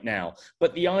right now.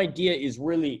 But the idea is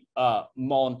really,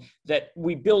 Mond, that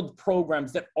we build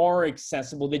programs that are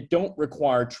accessible, that don't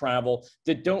require travel,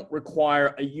 that don't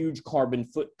require a huge carbon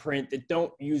footprint, that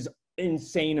don't use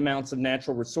insane amounts of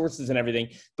natural resources and everything,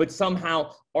 but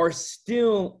somehow are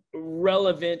still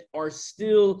relevant, are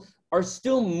still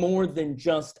more than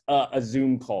just a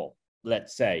Zoom call,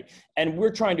 let's say. And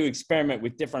we're trying to experiment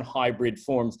with different hybrid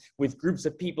forms with groups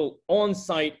of people on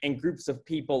site and groups of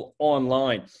people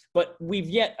online. But we've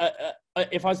yet,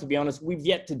 if I was to be honest, we've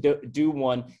yet to do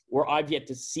one, or I've yet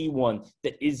to see one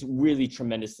that is really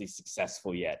tremendously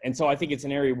successful yet. And so I think it's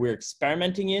an area we're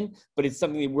experimenting in, but it's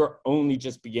something that we're only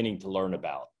just beginning to learn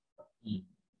about.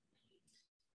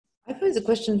 I find the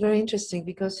question very interesting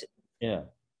because the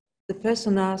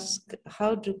person asked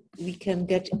how we can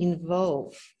get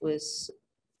involved with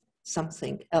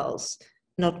something else,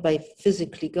 not by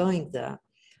physically going there.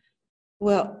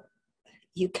 Well,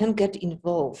 you can get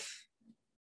involved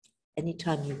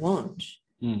anytime you want.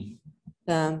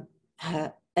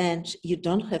 And you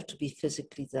don't have to be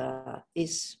physically there.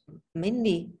 It's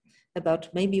mainly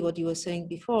about maybe what you were saying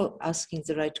before, asking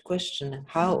the right question,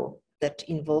 how that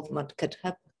involvement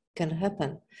can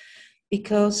happen.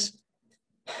 Because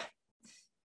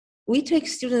we take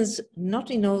students not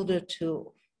in order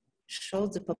to show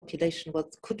the population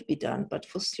what could be done, but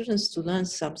for students to learn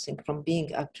something from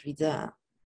being actually there.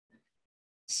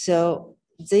 So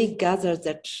they gather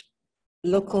that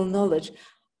local knowledge.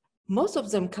 Most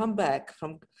of them come back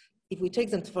from, if we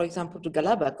take them, for example, to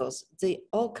Galapagos, they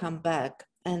all come back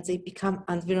and they become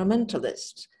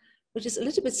environmentalists, which is a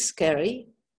little bit scary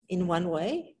in one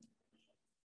way.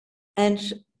 And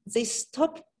they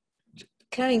stop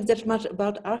caring that much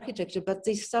about architecture, but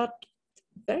they start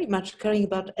very much caring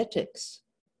about ethics.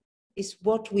 Is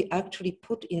what we actually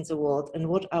put in the world and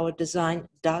what our design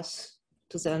does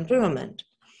to the environment.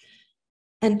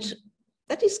 And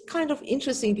that is kind of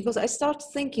interesting because I start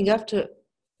thinking after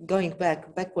going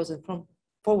backwards and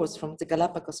forwards from the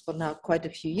Galapagos for now quite a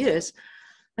few years,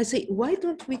 I say, why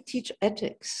don't we teach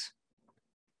ethics?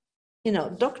 You know,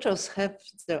 doctors have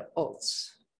their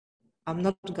oaths. I'm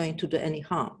not going to do any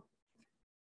harm.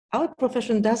 Our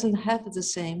profession doesn't have the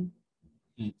same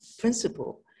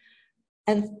principle.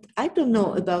 And I don't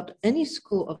know about any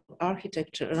school of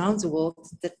architecture around the world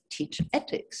that teach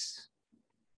ethics.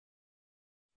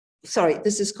 Sorry,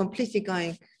 this is completely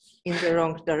going in the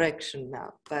wrong direction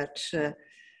now, but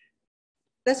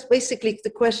that's basically the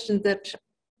question that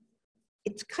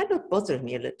it kind of bothered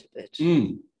me a little bit.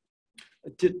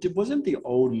 Wasn't the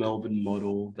old Melbourne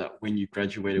model that when you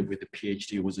graduated with a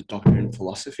PhD was a doctor in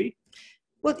philosophy?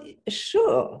 Well,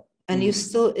 sure, and you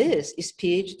still is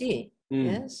PhD,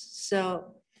 yes.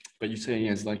 So, but you're saying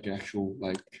as like actual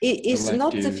like it is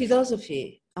elective... not the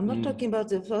philosophy. I'm not talking about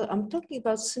the. I'm talking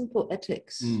about simple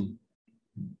ethics.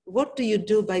 What do you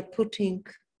do by putting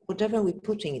whatever we're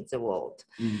putting in the world?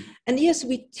 And yes,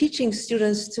 we're teaching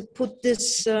students to put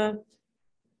this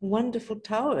wonderful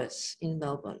towers in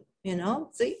Melbourne. You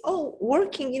know, they all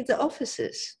working in the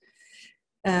offices.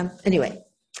 Anyway,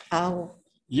 I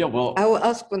will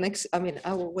ask for next. I mean,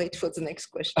 I will wait for the next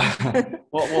question.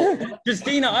 well,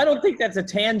 Justyna, I don't think that's a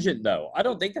tangent, though. I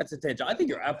don't think that's a tangent. I think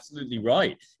you're absolutely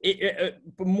right.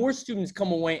 But more students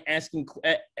come away asking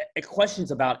questions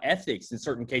about ethics in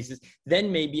certain cases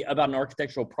than maybe about an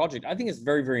architectural project. I think it's a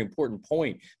very, very important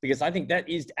point because I think that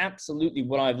is absolutely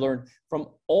what I've learned from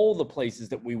all the places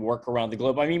that we work around the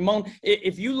globe. I mean, Mond,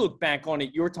 if you look back on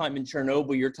it, your time in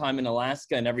Chernobyl, your time in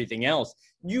Alaska and everything else,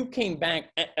 you came back,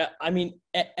 I mean,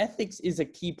 ethics is a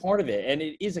key part of it, and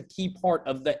it is a key part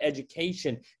of the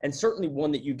education, and certainly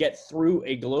one that you get through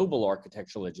a global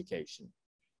architectural education.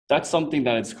 That's something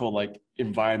that it's called like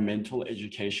environmental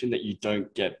education that you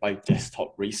don't get by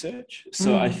desktop research.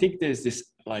 So I think there's this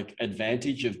like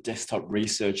advantage of desktop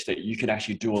research that you can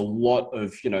actually do a lot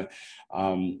of, you know,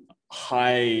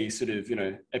 high sort of, you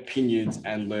know, opinions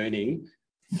and learning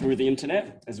through the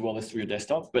internet as well as through your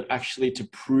desktop, but actually to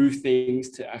prove things,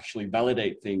 to actually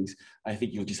validate things, I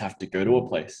think you'll just have to go to a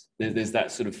place. There's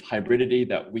that sort of hybridity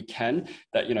that we can,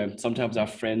 that, you know, sometimes our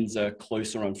friends are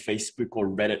closer on Facebook or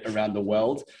Reddit around the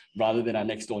world rather than our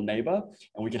next door neighbor,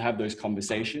 and we can have those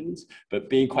conversations, but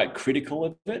being quite critical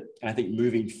of it, and I think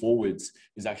moving forwards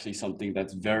is actually something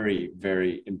that's very,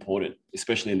 very important,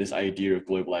 especially in this idea of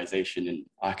globalization in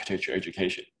architecture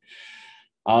education.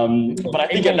 But I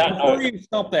think before you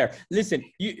stop there, listen,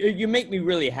 you make me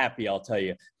really happy, I'll tell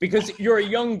you, because you're a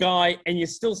young guy and you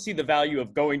still see the value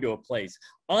of going to a place.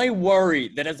 I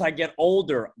worry that as I get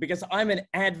older, because I'm an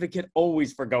advocate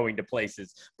always for going to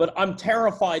places, but I'm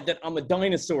terrified that I'm a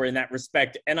dinosaur in that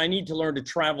respect and I need to learn to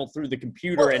travel through the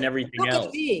computer and everything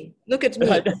else. Look at me,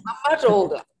 I'm much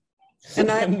older and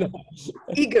I'm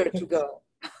eager to go.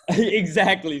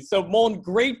 Exactly. So, Mond,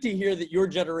 great to hear that your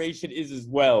generation is as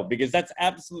well, because that's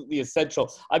absolutely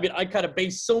essential. I mean, I kind of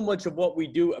base so much of what we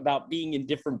do about being in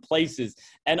different places,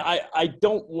 and I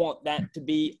don't want that to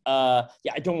be, I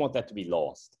don't want that to be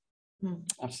lost.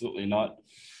 Absolutely not.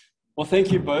 Well,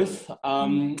 thank you both.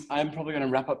 I'm probably going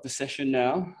to wrap up the session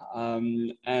now,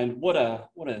 and what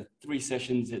a 3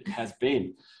 sessions it has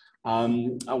been.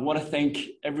 I want to thank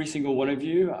every single one of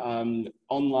you,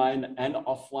 online and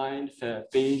offline, for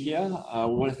being here. I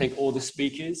want to thank all the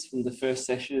speakers from the first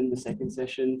session, the second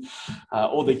session,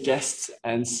 all the guests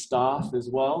and staff as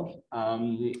well,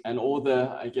 and all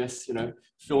the, I guess, you know,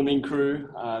 filming crew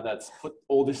that's put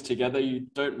all this together. You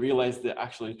don't realize the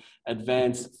actually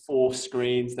advanced 4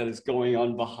 screens that is going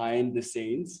on behind the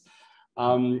scenes.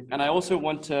 And I also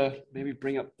want to maybe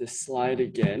bring up this slide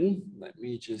again. Let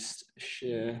me just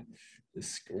share the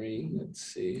screen. Let's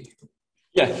see.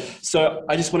 Yeah, so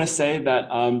I just want to say that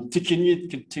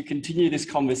to continue this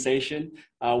conversation,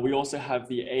 we also have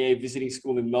the AA Visiting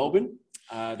School in Melbourne.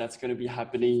 That's going to be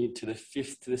happening to the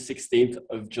 5th to the 16th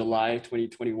of July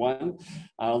 2021.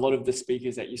 A lot of the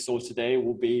speakers that you saw today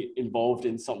will be involved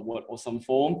in somewhat or some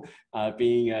form,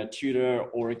 being a tutor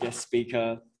or a guest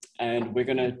speaker. And we're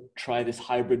going to try this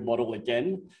hybrid model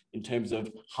again in terms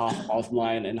of half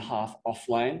online and half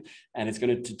offline. And it's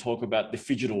going to talk about the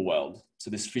phygital world. So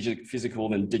this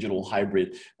physical and digital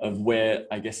hybrid of where,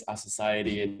 I guess, our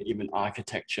society and even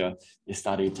architecture is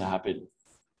starting to happen.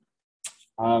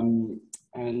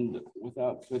 And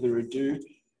without further ado,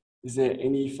 is there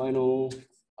any final,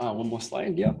 one more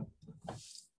slide? Yeah.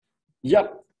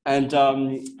 Yep. And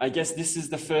I guess this is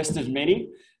the first of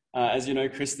many. As you know,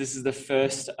 Chris, this is the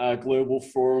first global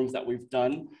forums that we've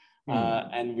done.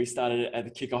 and we started at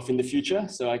the kickoff in the future.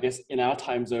 So I guess in our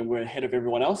time zone, we're ahead of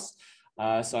everyone else.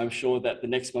 So I'm sure that the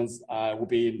next ones will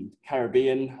be in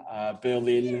Caribbean,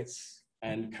 Berlin,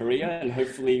 and Korea. And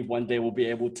hopefully one day we'll be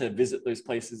able to visit those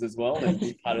places as well and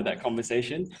be part of that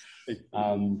conversation.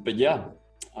 But yeah,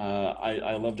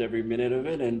 I loved every minute of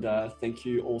it. And thank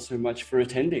you all so much for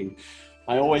attending.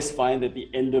 I always find at the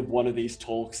end of one of these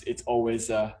talks, it's always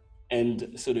a end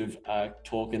sort of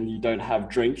talk and you don't have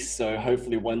drinks. So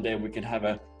hopefully one day we can have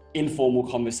an informal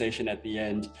conversation at the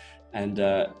end and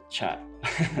chat.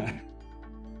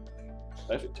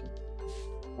 Perfect.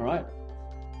 All right.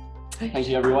 Thank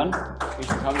you, everyone. Thanks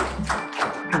for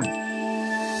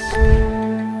coming.